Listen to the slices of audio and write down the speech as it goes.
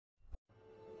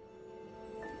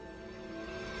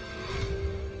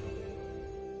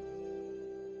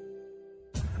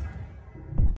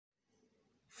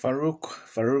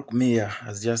Farouk Miya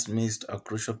has just missed a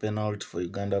crucial penalty for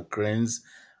Uganda Cranes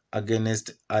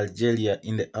against Algeria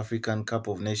in the African Cup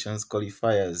of Nations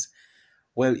qualifiers.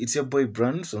 Well, it's your boy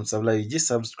Brand from Sabla. You just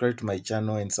subscribe to my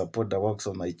channel and support the works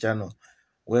of my channel.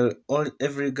 Well,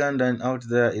 every Ugandan out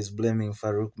there is blaming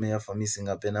Farouk Miya for missing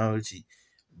a penalty,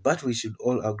 but we should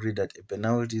all agree that a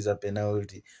penalty is a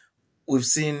penalty. We've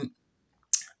seen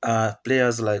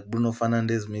players like Bruno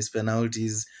Fernandes miss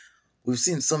penalties. We've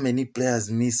seen so many players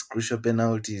miss crucial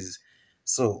penalties.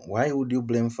 So why would you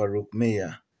blame Farouk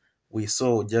Miya? We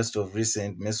saw just of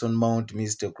recent Mason Mount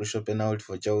missed a crucial penalty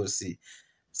for Chelsea.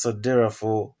 So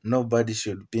therefore, nobody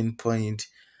should pinpoint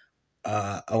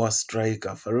our striker.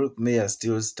 Farouk Miya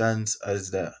still stands as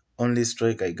the only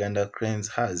striker Uganda Cranes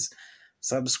has.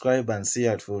 Subscribe and see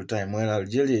at full time. Well,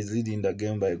 Algeria is leading the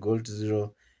game by a goal to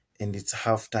 0 and it's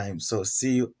half time. So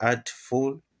see you at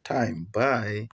full time. Bye.